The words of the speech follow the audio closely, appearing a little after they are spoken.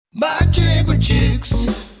My chamber chicks.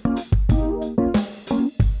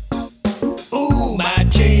 Ooh, my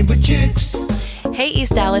chamber chicks. Hey,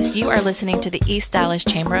 East Dallas, you are listening to the East Dallas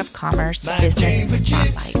Chamber of Commerce Business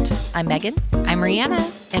Spotlight. I'm Megan. I'm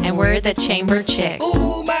Rihanna. And we're the Chamber Chicks.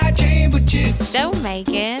 Ooh, my chamber chicks. So,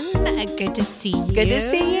 Megan, good to see you. Good to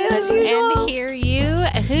see you, as usual. And hear you.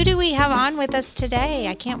 Who do we have on with us today?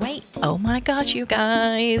 I can't wait. Oh my gosh, you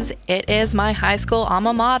guys. It is my high school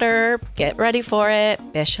alma mater. Get ready for it.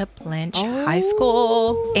 Bishop Lynch High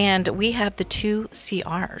School. And we have the two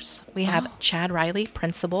CRs. We have Chad Riley,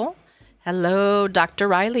 principal. Hello, Dr.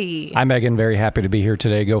 Riley. Hi, Megan. Very happy to be here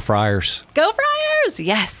today. Go Friars. Go Friars!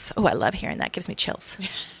 Yes. Oh, I love hearing that. Gives me chills.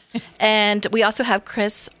 And we also have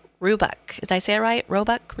Chris Rubuck. Did I say it right?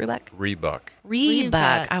 Rebuck. Rebuck.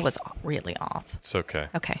 I was really off. It's okay.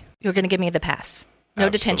 Okay. You're going to give me the pass. No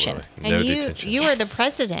detention. No And detention. you are the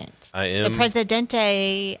president. I am. The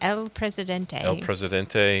Presidente, El Presidente. El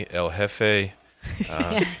Presidente, El Jefe,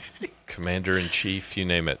 Commander-in-Chief, you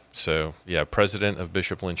name it. So, yeah, President of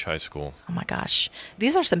Bishop Lynch High School. Oh my gosh.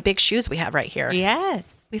 These are some big shoes we have right here.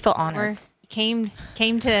 Yes. We feel honored. Came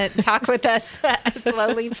to talk with us as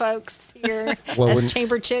lowly folks here as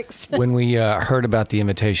chamber chicks. When we heard about the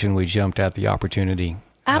invitation, we jumped at the opportunity.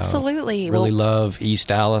 Absolutely. Really love East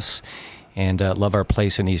Dallas and love our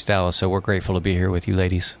place in East Dallas. So we're grateful to be here with you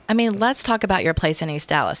ladies. I mean, let's talk about your place in East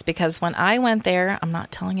Dallas, because when I went there, I'm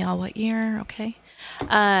not telling y'all what year, okay?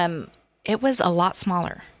 It was a lot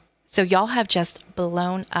smaller. So y'all have just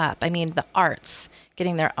blown up. I mean, the arts,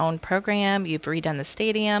 getting their own program. You've redone the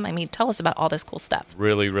stadium. I mean, tell us about all this cool stuff.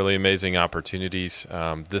 Really, really amazing opportunities.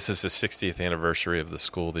 This is the 60th anniversary of the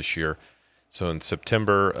school this year. So in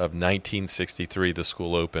September of 1963, the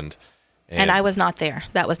school opened. And I was not there.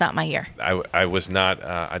 That was not my year. I was not.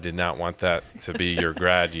 I did not want that to be your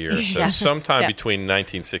grad year. So Yeah. sometime Yeah. between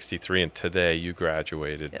 1963 and today, you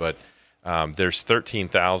graduated. Yes. But there's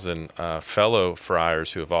 13,000 fellow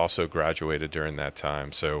friars who have also graduated during that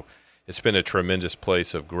time. So it's been a tremendous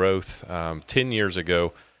place of growth. 10 years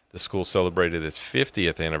ago, the school celebrated its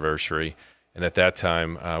 50th anniversary. And at that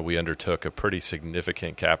time, we undertook a pretty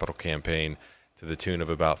significant capital campaign to the tune of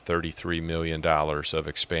about $33 million of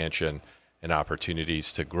expansion and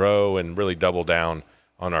opportunities to grow and really double down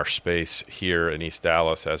on our space here in East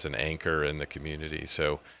Dallas as an anchor in the community.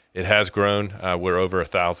 So it has grown. We're over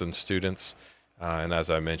 1,000 students. And as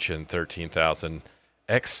I mentioned, 13,000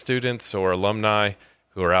 ex-students or alumni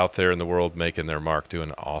who are out there in the world making their mark,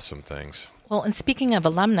 doing awesome things. Well, and speaking of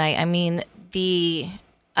alumni, I mean, the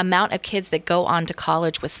amount of kids that go on to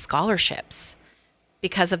college with scholarships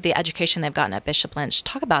because of the education they've gotten at Bishop Lynch.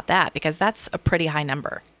 Talk about that, because that's a pretty high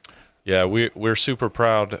number. Yeah, we're super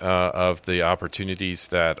proud of the opportunities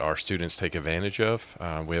that our students take advantage of.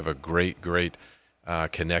 We have a great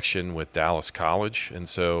connection with Dallas College, and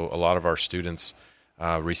so a lot of our students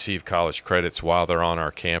receive college credits while they're on our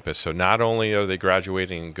campus. So not only are they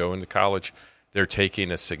graduating and going to college, they're taking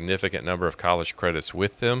a significant number of college credits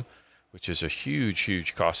with them, which is a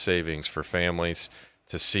huge cost savings for families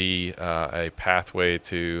to see a pathway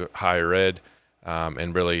to higher ed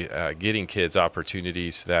and really getting kids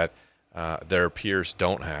opportunities that their peers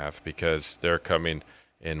don't have because they're coming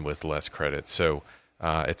in with less credit. So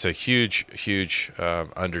it's a huge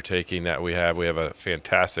undertaking that we have. We have a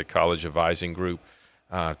fantastic college advising group,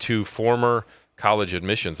 two former college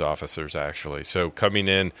admissions officers, actually. So coming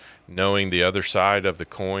in, knowing the other side of the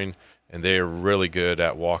coin, and they are really good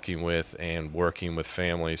at walking with and working with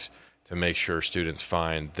families to make sure students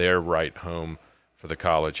find their right home for the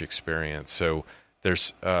college experience. So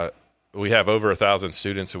there's we have over 1,000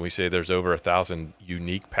 students, and we say there's over 1,000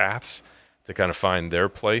 unique paths to kind of find their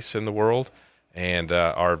place in the world. And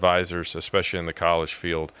our advisors, especially in the college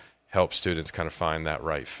field, help students kind of find that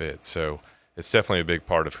right fit. So it's definitely a big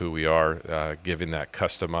part of who we are, giving that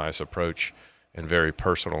customized approach and very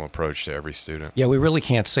personal approach to every student. Yeah, we really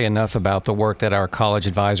can't say enough about the work that our college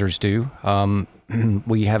advisors do.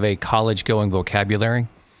 We have a college-going vocabulary.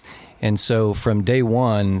 And so from day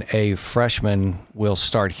one, a freshman will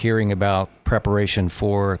start hearing about preparation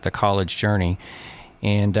for the college journey.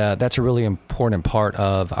 And that's a really important part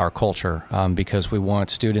of our culture because we want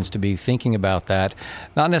students to be thinking about that.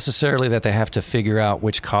 Not necessarily that they have to figure out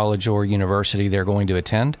which college or university they're going to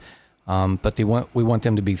attend, but we want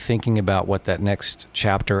them to be thinking about what that next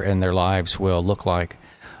chapter in their lives will look like.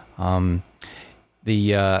 The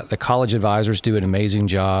college advisors do an amazing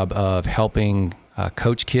job of helping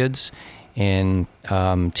coach kids and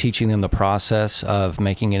teaching them the process of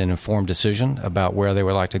making an informed decision about where they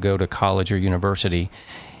would like to go to college or university.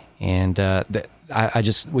 And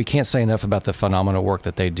we can't say enough about the phenomenal work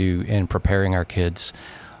that they do in preparing our kids.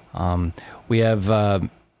 We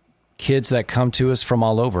have kids that come to us from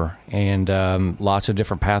all over, and lots of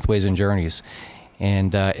different pathways and journeys.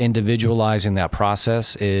 And individualizing that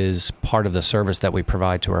process is part of the service that we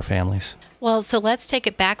provide to our families. Well, so let's take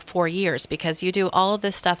it back 4 years, because you do all of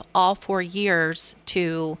this stuff all 4 years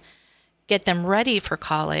to get them ready for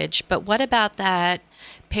college. But what about that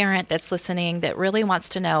parent that's listening that really wants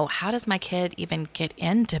to know, how does my kid even get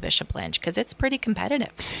into Bishop Lynch? Because it's pretty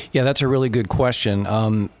competitive. Yeah, that's a really good question.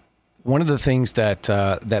 One of the things that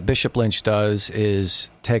that Bishop Lynch does is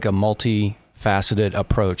take a multifaceted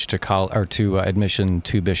approach to admission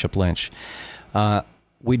to Bishop Lynch.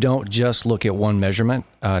 We don't just look at one measurement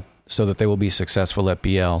so that they will be successful at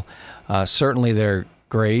BL. Certainly, their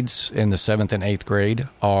grades in the 7th and 8th grade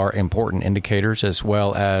are important indicators, as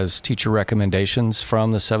well as teacher recommendations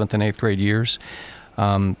from the 7th and 8th grade years.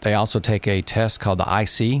 They also take a test called the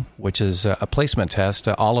IC, which is a placement test.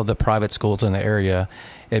 All of the private schools in the area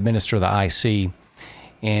administer the IC.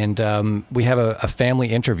 And we have a family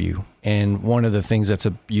interview. And one of the things that's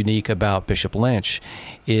unique about Bishop Lynch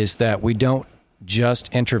is that we don't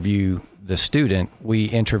just interview the student, we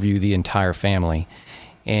interview the entire family.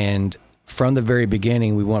 And from the very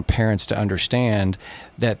beginning, we want parents to understand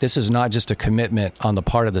that this is not just a commitment on the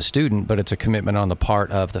part of the student, but it's a commitment on the part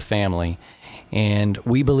of the family. And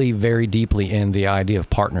we believe very deeply in the idea of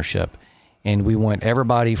partnership. And we want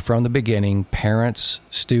everybody from the beginning, parents,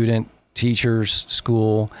 student, teachers,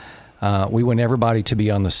 school, we want everybody to be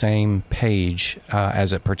on the same page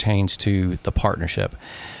as it pertains to the partnership.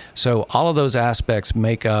 So all of those aspects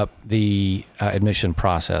make up the admission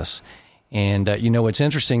process. And, what's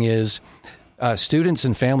interesting is students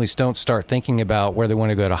and families don't start thinking about where they want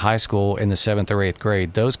to go to high school in the 7th or 8th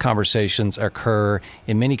grade. Those conversations occur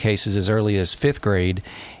in many cases as early as 5th grade.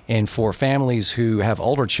 And for families who have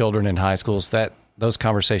older children in high schools, those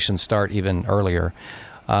conversations start even earlier.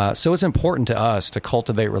 So it's important to us to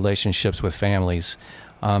cultivate relationships with families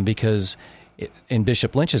because in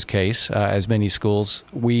Bishop Lynch's case, as many schools,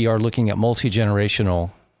 we are looking at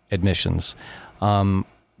multi-generational admissions.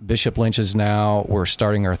 Bishop Lynch we're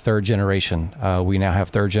starting our 3rd generation. We now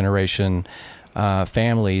have 3rd generation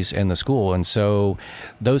families in the school. And so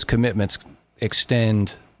those commitments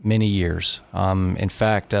extend many years. In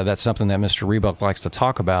fact, that's something that Mr. Rebuck likes to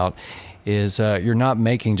talk about is you're not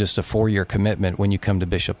making just a 4-year commitment when you come to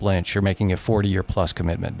Bishop Lynch. You're making a 40-year plus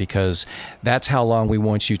commitment because that's how long we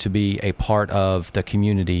want you to be a part of the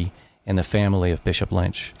community and the family of Bishop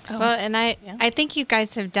Lynch. Oh. Well, and I think you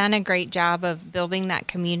guys have done a great job of building that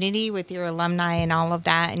community with your alumni and all of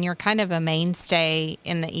that, and you're kind of a mainstay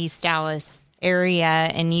in the East Dallas area,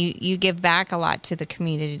 and you give back a lot to the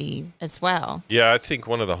community as well. Yeah, I think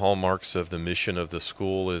one of the hallmarks of the mission of the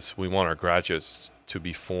school is we want our graduates to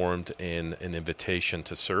be formed in an invitation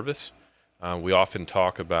to service. We often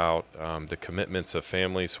talk about the commitments of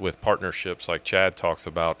families with partnerships like Chad talks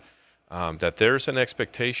about, that there's an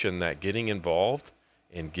expectation that getting involved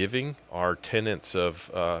in giving are tenets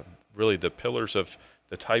of really the pillars of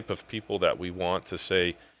the type of people that we want to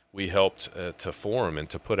say we helped to form and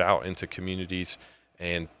to put out into communities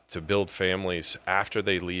and to build families after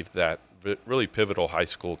they leave that really pivotal high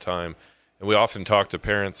school time. And we often talk to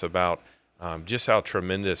parents about just how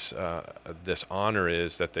tremendous this honor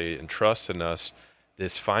is that they entrust in us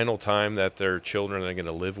this final time that their children are going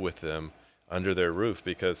to live with them under their roof,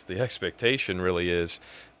 because the expectation really is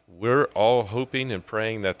we're all hoping and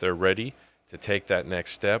praying that they're ready to take that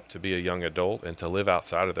next step to be a young adult and to live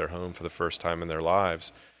outside of their home for the first time in their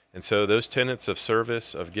lives. And so those tenets of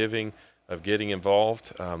service, of giving, of getting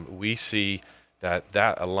involved, we see that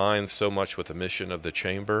aligns so much with the mission of the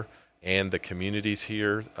chamber and the communities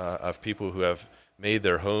here of people who have made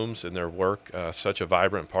their homes and their work such a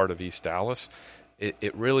vibrant part of East Dallas.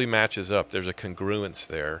 It really matches up. There's a congruence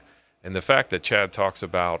there. And the fact that Chad talks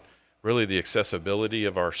about really the accessibility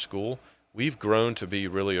of our school, we've grown to be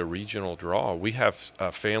really a regional draw. We have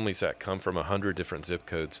families that come from 100 different zip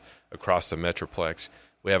codes across the Metroplex.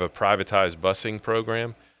 We have a privatized busing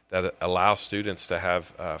program that allows students to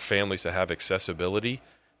have families to have accessibility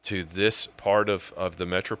to this part of the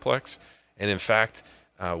Metroplex. And in fact,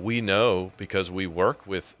 we know, because we work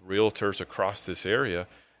with realtors across this area,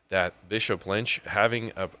 that Bishop Lynch,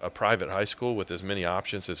 having a private high school with as many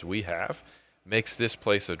options as we have, makes this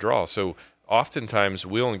place a draw. So oftentimes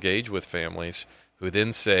we'll engage with families who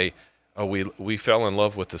then say, oh, we fell in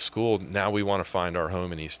love with the school, now we want to find our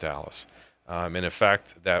home in East Dallas. And in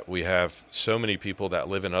fact, that we have so many people that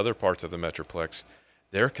live in other parts of the Metroplex,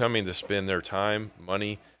 they're coming to spend their time,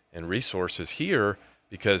 money, and resources here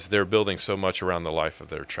because they're building so much around the life of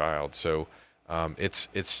their child. So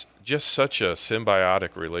it's just such a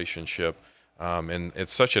symbiotic relationship And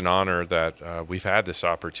it's such an honor that we've had this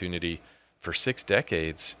opportunity for 6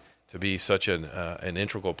 decades to be such an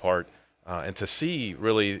integral part and to see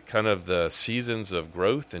really kind of the seasons of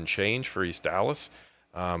growth and change for East Dallas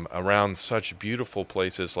around such beautiful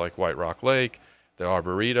places like White Rock Lake, the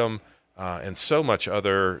Arboretum, and so much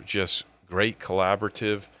other just great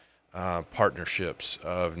collaborative partnerships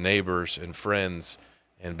of neighbors and friends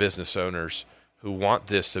and business owners who want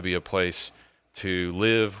this to be a place to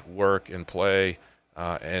live, work, and play,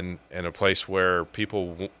 and a place where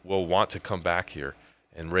people will want to come back here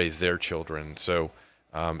and raise their children. So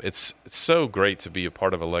it's so great to be a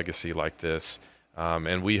part of a legacy like this,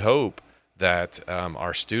 and we hope that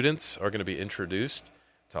our students are going to be introduced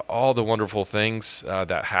to all the wonderful things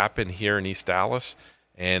that happen here in East Dallas,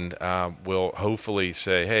 and will hopefully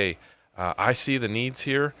say, hey, I see the needs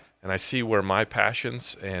here, and I see where my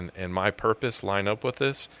passions and my purpose line up with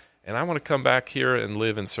this, and I want to come back here and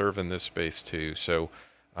live and serve in this space too. So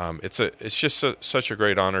it's just such a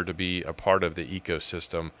great honor to be a part of the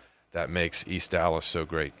ecosystem that makes East Dallas so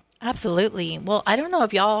great. Absolutely. Well, I don't know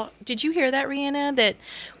if did you hear that, Rihanna, that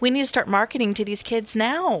we need to start marketing to these kids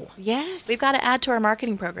now? Yes. We've got to add to our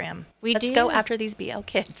marketing program. Let's do. go after these BL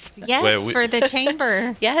kids. Yes, for the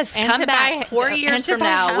chamber. Yes, and come back 4 years from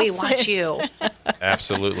now. We want you.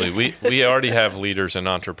 Absolutely. We already have leaders and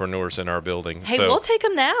entrepreneurs in our building. Hey, so, we'll take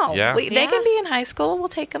them now. Yeah. They can be in high school. We'll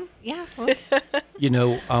take them. Yeah.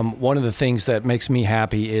 One of the things that makes me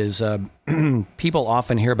happy is people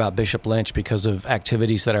often hear about Bishop Lynch because of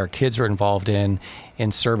activities that our kids are involved in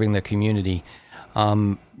serving the community.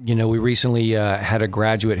 We recently had a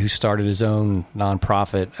graduate who started his own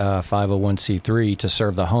nonprofit, 501c3, to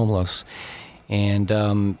serve the homeless.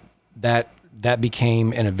 And that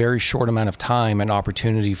became, in a very short amount of time, an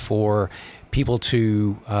opportunity for people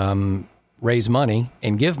to raise money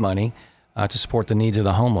and give money to support the needs of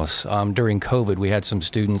the homeless. During COVID, we had some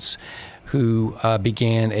students who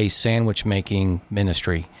began a sandwich making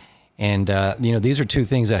ministry. And, these are two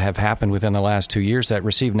things that have happened within the last 2 years that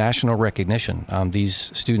received national recognition. These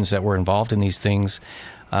students that were involved in these things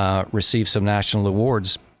received some national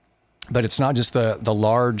awards. But it's not just the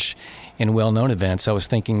large and well-known events. I was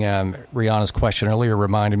thinking Rihanna's question earlier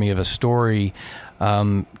reminded me of a story.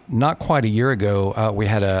 Not quite a year ago, we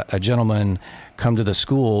had a gentleman come to the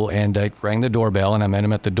school and rang the doorbell, and I met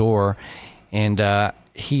him at the door. And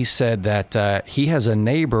he said that he has a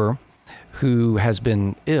neighbor who has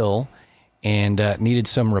been ill and needed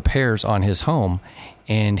some repairs on his home.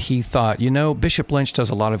 And he thought, Bishop Lynch does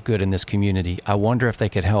a lot of good in this community. I wonder if they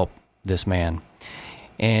could help this man.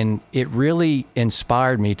 And it really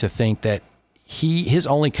inspired me to think that his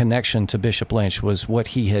only connection to Bishop Lynch was what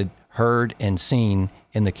he had heard and seen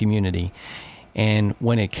in the community. And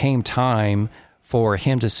when it came time for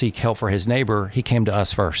him to seek help for his neighbor, he came to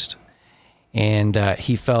us first. And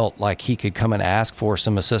he felt like he could come and ask for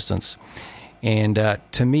some assistance. And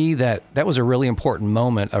to me, that was a really important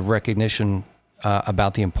moment of recognition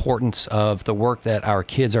about the importance of the work that our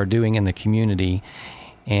kids are doing in the community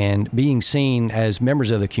and being seen as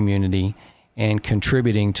members of the community and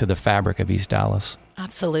contributing to the fabric of East Dallas.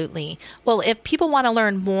 Absolutely. Well, if people want to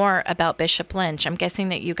learn more about Bishop Lynch, I'm guessing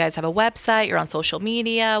that you guys have a website, you're on social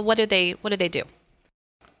media. What do they do?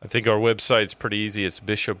 I think our website's pretty easy. It's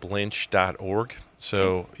bishoplynch.org.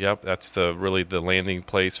 So, yep, that's really the landing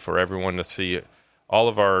place for everyone to see all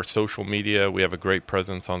of our social media. We have a great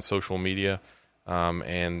presence on social media.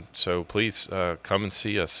 And so please come and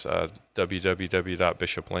see us,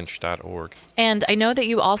 www.bishoplynch.org. And I know that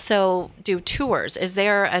you also do tours. Is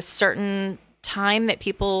there a certain time that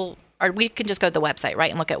people, or we can just go to the website,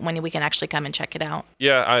 right, and look at when we can actually come and check it out?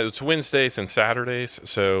 Yeah, it's Wednesdays and Saturdays,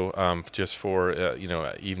 so just for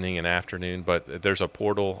evening and afternoon. But there's a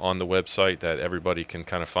portal on the website that everybody can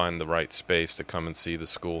kind of find the right space to come and see the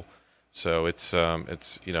school. So it's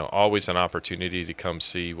always an opportunity to come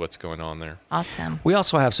see what's going on there. Awesome. We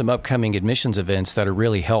also have some upcoming admissions events that are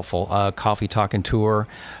really helpful. Coffee Talk and Tour,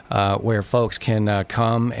 where folks can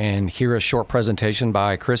come and hear a short presentation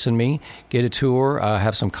by Chris and me, get a tour,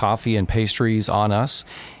 have some coffee and pastries on us.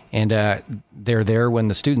 And they're there when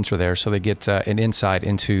the students are there, so they get an insight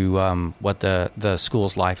into what the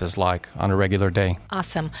school's life is like on a regular day.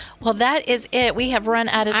 Awesome. Well, that is it. We have run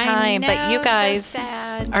out of time, but you guys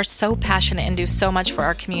are so passionate and do so much for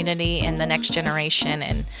our community and the next generation.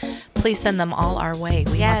 And please send them all our way.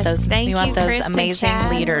 We want those Chris amazing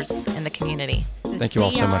leaders in the community. Thank you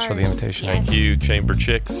all so much for the invitation. Yes. Thank you, Chamber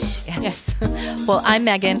Chicks. Yes. Well, I'm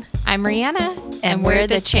Megan. I'm Rihanna. And we're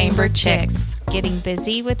the Chamber Chicks. Getting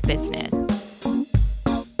busy with business.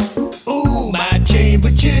 Ooh, my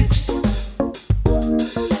chamber chicks.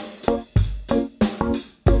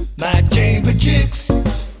 My chamber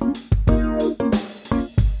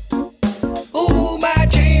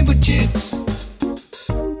Chicks.